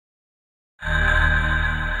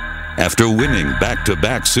After winning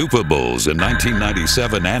back-to-back Super Bowls in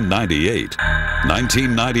 1997 and 98,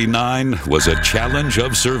 1999 was a challenge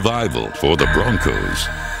of survival for the Broncos.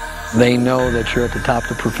 They know that you're at the top of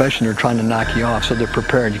the profession. They're trying to knock you off, so they're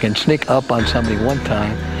prepared. You can sneak up on somebody one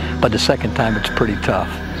time, but the second time it's pretty tough.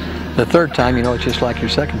 The third time, you know, it's just like your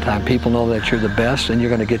second time. People know that you're the best, and you're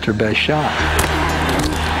going to get their best shot.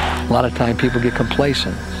 A lot of time people get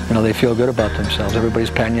complacent. You know, they feel good about themselves. Everybody's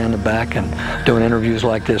patting you on the back and doing interviews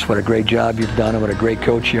like this. What a great job you've done and what a great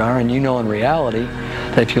coach you are. And you know in reality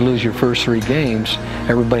that if you lose your first 3 games,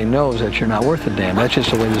 everybody knows that you're not worth a damn. That's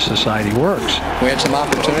just the way the society works. We had some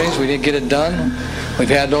opportunities. We didn't get it done. We've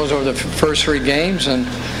had those over the first 3 games, and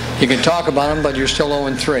you can talk about them, but you're still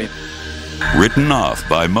 0-3. Written off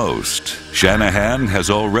by most, Shanahan has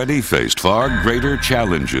already faced far greater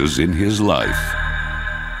challenges in his life.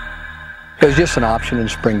 It was just an option in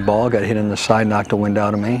spring ball. Got hit in the side, knocked the wind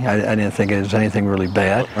out of me. I didn't think it was anything really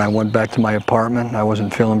bad. I went back to my apartment. I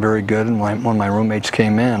wasn't feeling very good, and when my roommates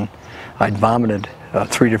came in, I'd vomited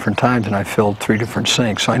 3 different times, and I filled 3 different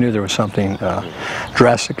sinks. So I knew there was something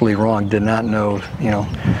drastically wrong. Did not know, you know,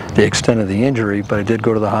 the extent of the injury, but I did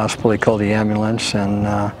go to the hospital. They called the ambulance, and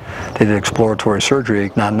they did exploratory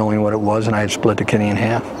surgery, not knowing what it was, and I had split the kidney in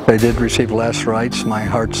half. I did receive last rites. My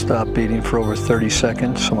heart stopped beating for over 30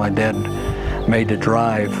 seconds, so my dad made the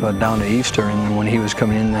drive down to Easter, and when he was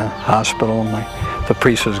coming in the hospital, the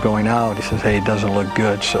priest was going out, he says, hey, it doesn't look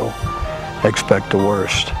good, so expect the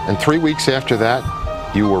worst. And 3 weeks after that,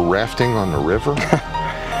 you were rafting on the river?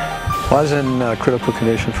 I was in critical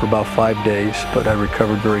condition for about 5 days, but I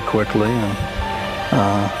recovered very quickly. And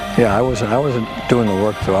yeah, I wasn't doing the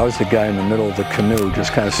work though. I was the guy in the middle of the canoe,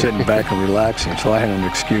 just kind of sitting back and relaxing. So I had an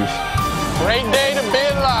excuse. Great day to be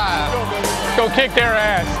alive. Go kick their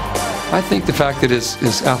ass. I think the fact that his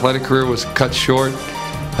athletic career was cut short.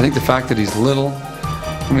 I think the fact that he's little.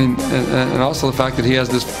 I mean, and also the fact that he has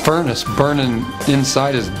this furnace burning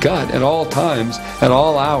inside his gut at all times, at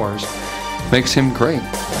all hours, makes him great.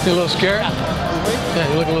 You a little scared? Yeah,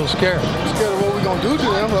 you look a little scared. I'm scared of what we're going to do to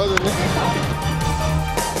him other than...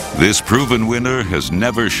 This proven winner has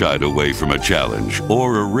never shied away from a challenge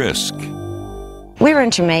or a risk. We were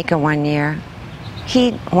in Jamaica one year.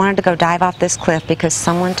 He wanted to go dive off this cliff because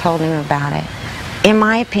someone told him about it. In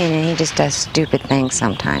my opinion, he just does stupid things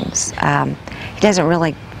sometimes. He doesn't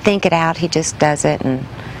really think it out, he just does it, and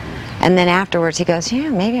then afterwards he goes, yeah,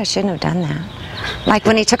 maybe I shouldn't have done that. Like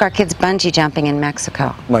when he took our kids bungee jumping in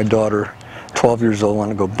Mexico. My daughter, 12 years old,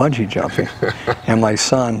 wanted to go bungee jumping, and my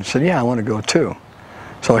son said, yeah, I want to go too.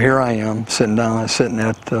 So here I am, sitting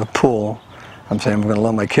at the pool. I'm saying, I'm going to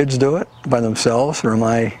let my kids do it by themselves, or am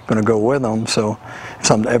I going to go with them? So if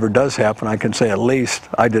something ever does happen, I can say at least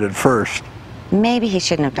I did it first. Maybe he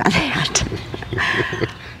shouldn't have done that.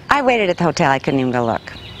 I waited at the hotel. I couldn't even go look.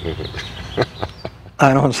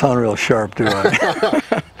 I don't sound real sharp, do I?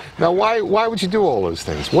 Now, why would you do all those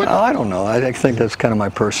things? What? I don't know. I think that's kind of my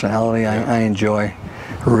personality. I enjoy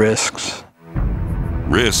risks.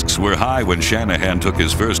 Risks were high when Shanahan took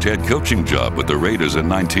his first head coaching job with the Raiders in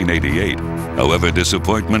 1988. However,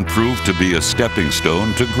 disappointment proved to be a stepping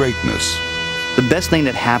stone to greatness. The best thing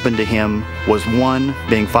that happened to him was, one,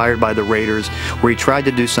 being fired by the Raiders, where he tried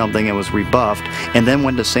to do something and was rebuffed, and then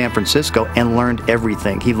went to San Francisco and learned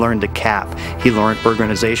everything. He learned to cap. He learned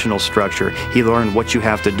organizational structure. He learned what you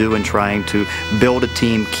have to do in trying to build a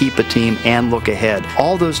team, keep a team, and look ahead.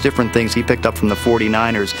 All those different things he picked up from the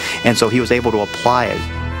 49ers, and so he was able to apply it.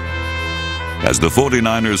 As the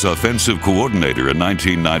 49ers offensive coordinator in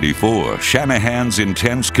 1994, Shanahan's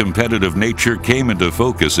intense competitive nature came into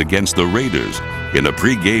focus against the Raiders in a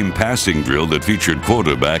pre-game passing drill that featured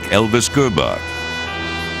quarterback Elvis Grbac.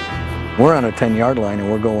 We're on a 10-yard line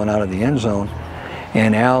and we're going out of the end zone,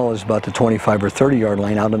 and Al is about the 25 or 30-yard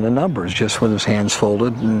line out in the numbers, just with his hands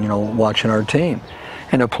folded and, you know, watching our team.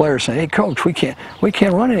 And the player saying, hey coach, we can't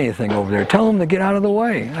run anything over there. Tell them to get out of the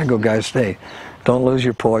way. I go, guys, stay. Don't lose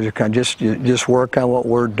your poise. Just work on what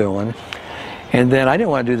we're doing. And then I didn't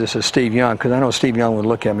want to do this as Steve Young, because I know Steve Young would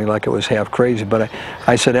look at me like it was half crazy. But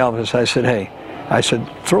I said, Elvis, I said, hey, I said,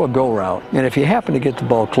 throw a go route. And if you happen to get the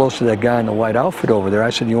ball close to that guy in the white outfit over there, I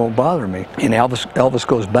said, you won't bother me. And Elvis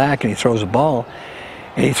goes back and he throws the ball,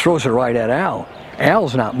 and he throws it right at Al.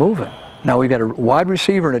 Al's not moving. Now we've got a wide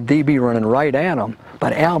receiver and a DB running right at him,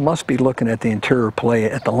 but Al must be looking at the interior play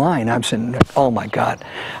at the line. I'm saying, oh my God,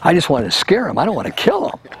 I just wanted to scare him. I don't want to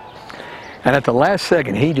kill him. And at the last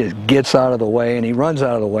second, he just gets out of the way, and he runs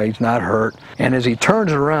out of the way. He's not hurt. And as he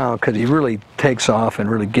turns around, because he really takes off and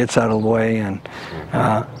really gets out of the way, and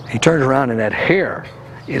he turns around, and that hair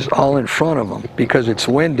is all in front of him because it's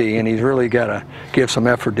windy and he's really got to give some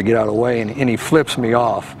effort to get out of the way, and he flips me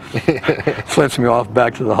off. Flips me off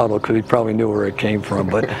back to the huddle because he probably knew where it came from.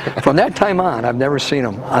 But from that time on, I've never seen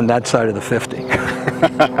him on that side of the 50.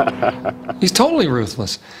 He's totally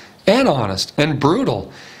ruthless and honest and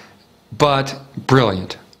brutal, but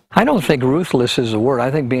brilliant. I don't think ruthless is the word.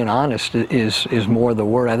 I think being honest is more the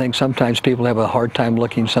word. I think sometimes people have a hard time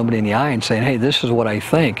looking somebody in the eye and saying, hey, this is what I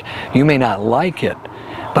think. You may not like it,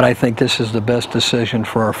 but I think this is the best decision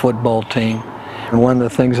for our football team. And one of the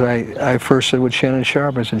things that I first said with Shannon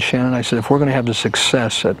Sharp, I said, Shannon, I said, if we're going to have the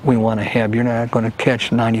success that we want to have, you're not going to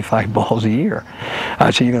catch 95 balls a year.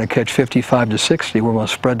 I said, you're going to catch 55 to 60. We're going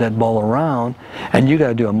to spread that ball around, and you got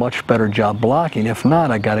to do a much better job blocking. If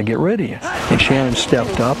not, I got to get rid of you. And Shannon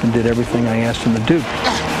stepped up and did everything I asked him to do.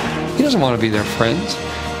 He doesn't want to be their friends.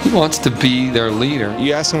 He wants to be their leader.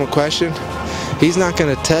 You ask him a question, he's not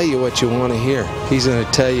going to tell you what you want to hear. He's going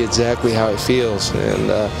to tell you exactly how it feels,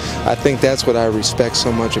 and I think that's what I respect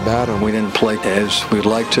so much about him. We didn't play as we'd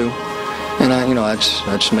like to, and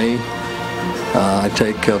that's me. I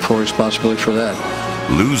take full responsibility for that.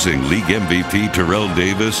 Losing league MVP Terrell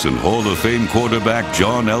Davis and Hall of Fame quarterback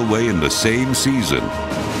John Elway in the same season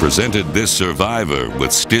presented this survivor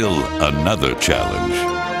with still another challenge.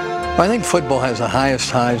 I think football has the highest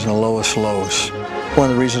highs and the lowest lows. One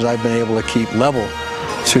of the reasons I've been able to keep level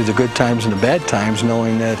through the good times and the bad times,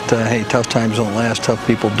 knowing that, hey, tough times don't last, tough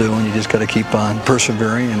people do, and you just got to keep on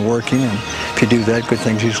persevering and working, and if you do that, good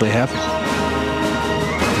things usually happen.